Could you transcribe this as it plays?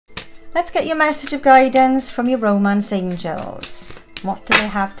Let's get your message of guidance from your romance angels. What do they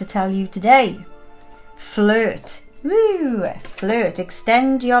have to tell you today? Flirt. Woo! Flirt.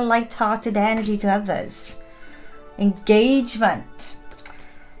 Extend your light-hearted energy to others. Engagement.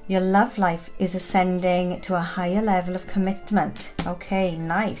 Your love life is ascending to a higher level of commitment. Okay,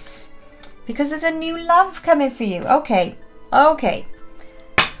 nice. Because there's a new love coming for you. Okay.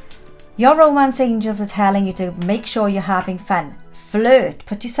 Your romance angels are telling you to make sure you're having fun. Flirt.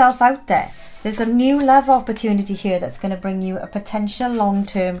 Put yourself out there. There's a new love opportunity here that's going to bring you a potential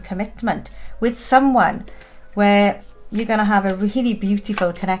long-term commitment with someone where you're going to have a really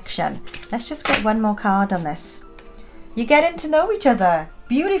beautiful connection. Let's just get one more card on this. You're getting to know each other.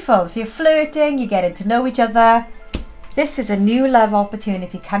 Beautiful. So you're flirting, you're getting to know each other. This is a new love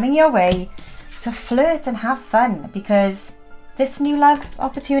opportunity coming your way. So flirt and have fun, because this new love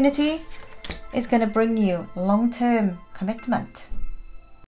opportunity is going to bring you long-term commitment.